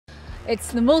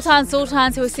It's the Multan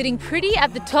Sultans who are sitting pretty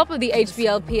at the top of the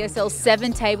HBL PSL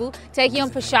 7 table, taking on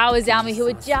Peshawar Zalmi, who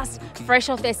are just fresh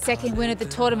off their second win at the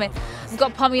tournament. I've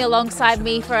got Pommie alongside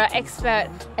me for our expert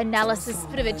analysis,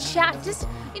 bit of a chat. Just,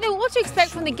 what to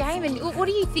expect from the game, and what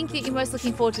do you think that you're most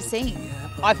looking forward to seeing?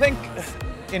 I think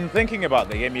in thinking about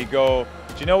the game, you go,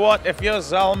 do you know what? If you're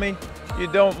Zalmi, you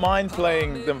don't mind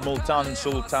playing the Multan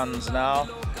Sultans now.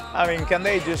 I mean, can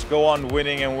they just go on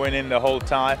winning and winning the whole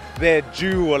time? They're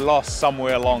due a loss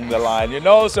somewhere along the line,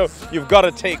 So you've got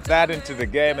to take that into the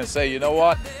game and say, you know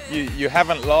what? You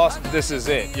haven't lost. This is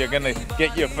it. You're going to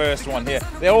get your first one here.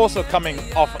 They're also coming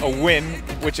off a win,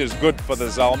 which is good for the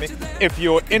Zalmi. If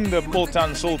you're in the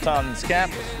Multan Sultans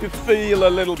camp, you feel a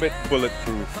little bit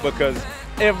bulletproof because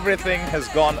everything has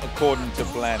gone according to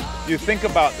plan. You think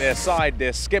about their side,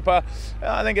 their skipper.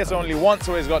 I think it's only once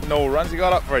where he's got no runs. He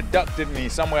got up for a duck, didn't he,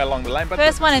 somewhere along the line. But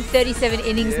first one in 37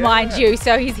 innings, mind you,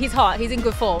 so he's hot. He's in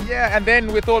good form. Yeah, and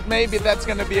then we thought maybe that's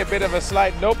going to be a bit of a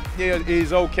slide. Nope,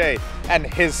 he's okay.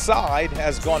 And his side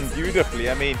has gone beautifully.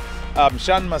 I mean,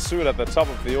 Shan Masood at the top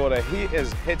of the order, he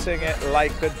is hitting it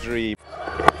like a dream.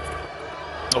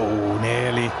 Oh,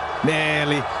 nearly.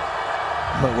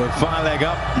 But with 5 leg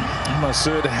up,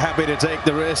 Masood happy to take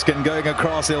the risk and going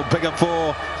across, he'll pick up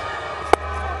 4.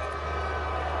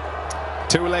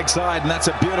 2 leg side, and that's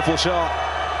a beautiful shot.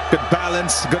 Good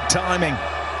balance, good timing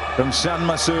from Shan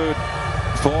Masood.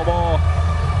 4 more.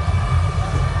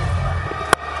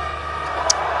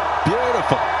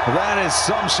 Beautiful. That is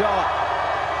some shot.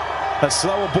 A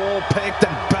slower ball picked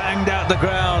and banged out the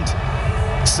ground.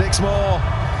 6 more.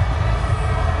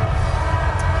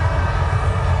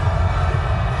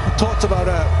 Talks about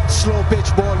a slow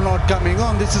pitch ball not coming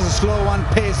on. This is a slow one,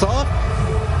 pace off.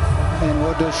 And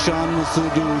what does Shan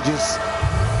Masood do? Just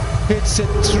hits it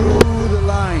through the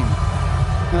line.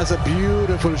 That's a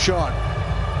beautiful shot.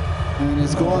 And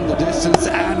it's gone the distance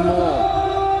and more.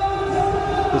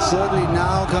 But certainly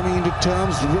now coming into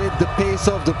terms with the pace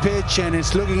of the pitch, and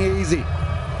it's looking easy.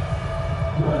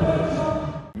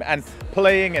 And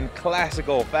playing in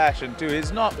classical fashion too.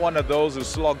 He's not one of those who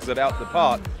slogs it out the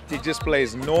park. He just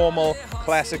plays normal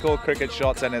classical cricket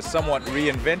shots and has somewhat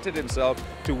reinvented himself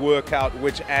to work out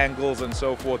which angles and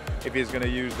so forth if he's going to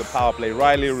use the power play.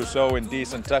 Riley Rousseau in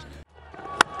decent touch.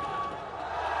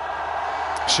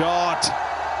 Shot.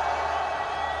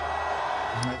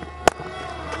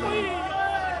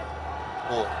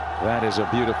 That is a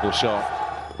beautiful shot.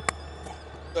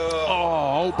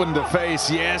 Oh, open the face,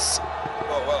 yes.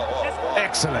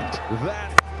 Excellent.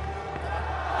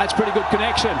 That's pretty good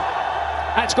connection.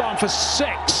 That's gone for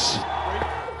 6.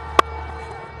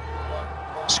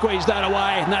 Squeeze that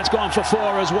away, and that's gone for 4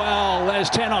 as well. There's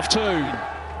 10 off 2.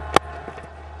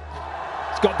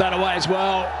 It's got that away as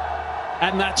well.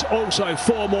 And that's also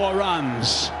 4 more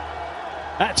runs.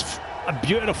 That's a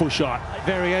beautiful shot.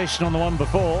 Variation on the one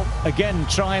before. Again,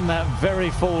 trying that very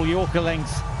full Yorker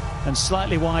length and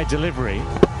slightly wide delivery.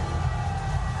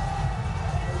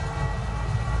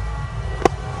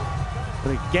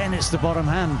 But again, it's the bottom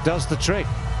hand, does the trick.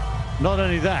 Not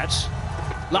only that.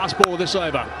 Last ball this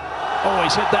over. Oh,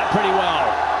 he's hit that pretty well.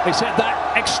 He's hit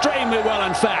that extremely well,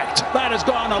 in fact. That has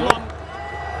gone along,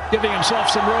 giving himself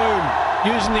some room,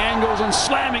 using the angles and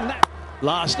slamming that.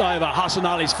 Last over, Hassan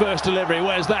Ali's first delivery.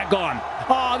 Where's that gone?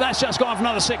 Oh, that's just gone for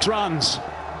another 6 runs.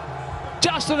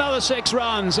 Just another 6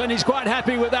 runs, and he's quite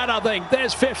happy with that, I think.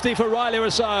 There's 50 for Riley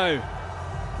Rousseau.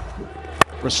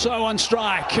 Rousseau on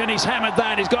strike, and he's hammered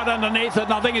that. He's got underneath it,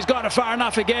 and I think he's got it far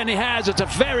enough again. He has. It's a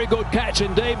very good catch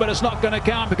indeed, but it's not going to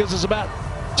count because it's about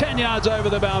 10 yards over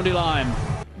the boundary line.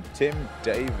 Tim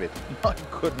David, my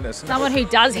goodness. Someone who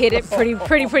does hit it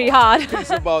pretty hard. He's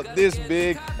about this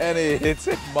big, and he hits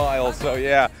it miles, so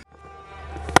yeah.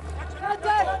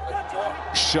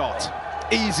 Shot.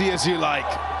 Easy as you like.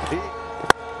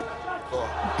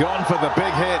 Gone for the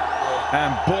big hit,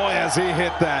 and boy has he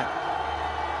hit that.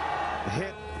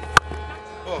 Hit.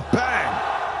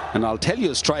 Bang! And I'll tell you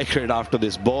a strike rate after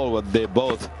this ball, what they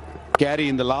both carry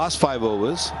in the last 5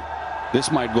 overs.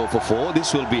 This might go for 4.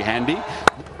 This will be handy.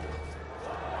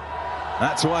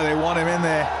 That's why they want him in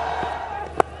there.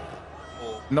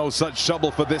 No such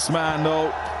trouble for this man,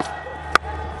 though.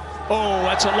 Oh,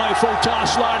 that's a low full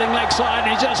toss, sliding leg side.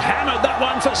 He just hammered that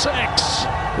one for 6.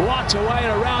 What a way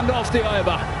to round off the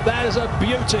over. That is a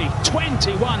beauty.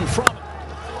 21 from it.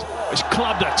 He's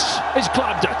clubbed it. He's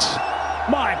clubbed it.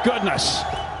 My goodness.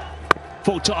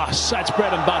 Full toss. That's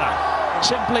bread and butter.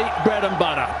 Simply bread and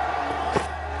butter.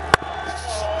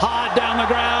 Hard down the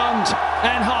ground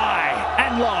and high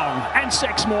and long and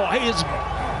 6 more. He has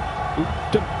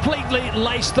completely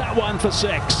laced that one for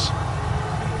 6.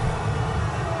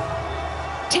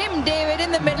 Tim Tim David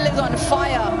in the middle is on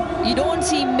fire. You don't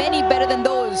see many better than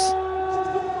those.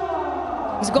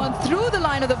 He's gone through the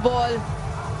line of the ball.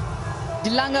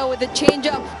 Dilanga with a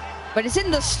change-up, but it's in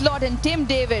the slot, and Tim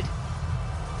David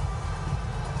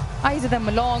eyes them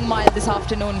a long mile this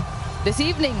afternoon, this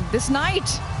evening, this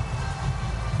night.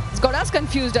 It's got us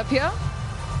confused up here.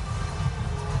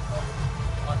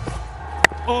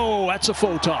 Oh, that's a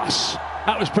full toss.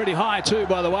 That was pretty high too,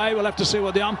 by the way. We'll have to see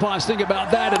what the umpires think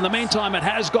about that. In the meantime, it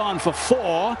has gone for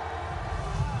 4.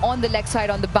 On the leg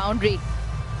side, on the boundary.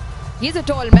 He's a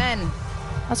tall man.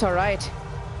 That's all right.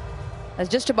 That's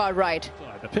just about right.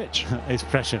 The pitch. It's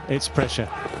pressure. It's pressure.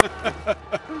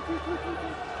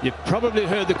 You probably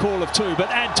heard the call of 2, but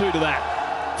add 2 to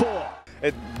that. 4.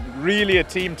 It's really a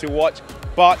team to watch,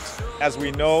 but as we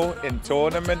know in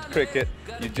tournament cricket,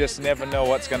 you just never know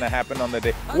what's going to happen on the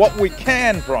day. What we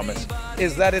can promise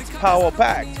is that it's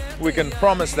power-packed. We can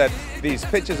promise that these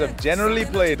pitches have generally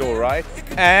played all right,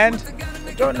 and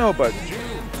I don't know about you.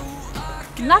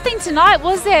 Nothing tonight,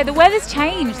 was there? The weather's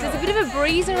changed. There's a bit of a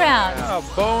breeze around. Yeah,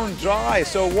 bone dry.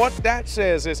 So what that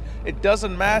says is it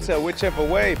doesn't matter whichever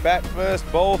way, bat first,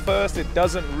 bowl first, it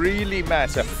doesn't really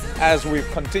matter. As we've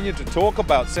continued to talk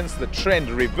about since the trend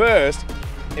reversed,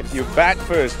 if you bat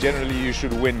first, generally you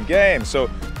should win games. So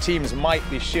teams might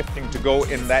be shifting to go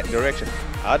in that direction.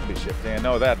 I'd be shifting, I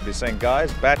know that. I'd be saying,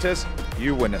 guys, batters,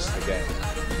 you win us the game.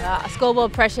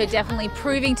 Scoreboard pressure definitely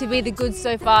proving to be the goods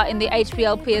so far in the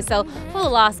HBL PSL for the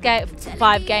last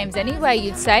 5 games anyway,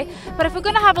 you'd say. But if we're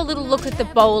going to have a little look at the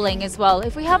bowling as well,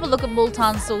 if we have a look at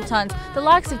Multan Sultans, the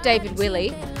likes of David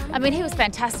Willey, I mean, he was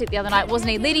fantastic the other night,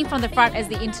 wasn't he? Leading from the front as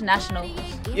the international.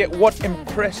 Yeah, what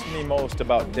impressed me most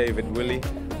about David Willey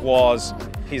was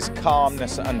his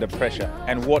calmness under pressure,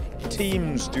 and what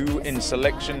teams do in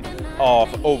selection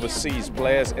of overseas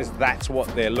players is that's what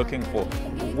they're looking for.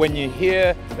 When you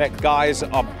hear that guys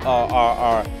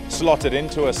are slotted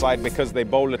into a side because they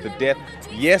bowl at the death,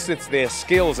 yes, it's their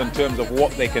skills in terms of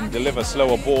what they can deliver,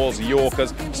 slower balls,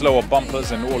 yorkers, slower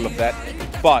bumpers and all of that,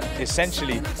 but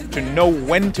essentially to know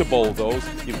when to bowl those,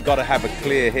 you've got to have a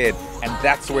clear head, and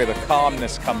that's where the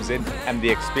calmness comes in and the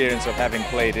experience of having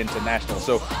played international.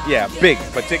 So yeah, big,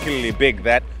 particularly big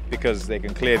that, because they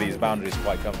can clear these boundaries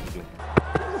quite comfortably.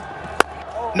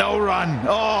 No run.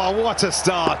 Oh, what a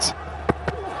start.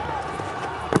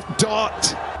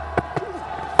 Dot.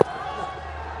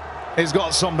 He's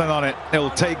got something on it. He'll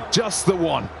take just the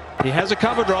one. He has a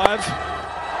cover drive.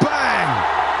 Bang!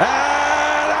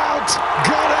 And out!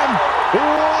 Got him!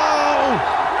 Whoa!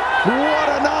 What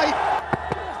a night!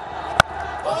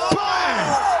 Bang!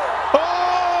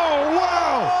 Oh,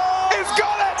 wow! It's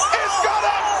got it! It's got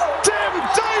it! Tim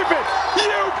David!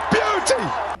 You beauty!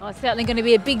 Oh, it's certainly going to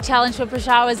be a big challenge for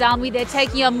Peshawar Zalmi. They're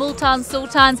taking on Multan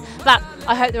Sultans, but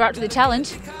I hope they're up to the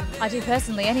challenge. I do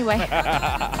personally, anyway.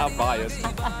 I'm biased.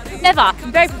 Never.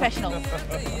 I'm very professional.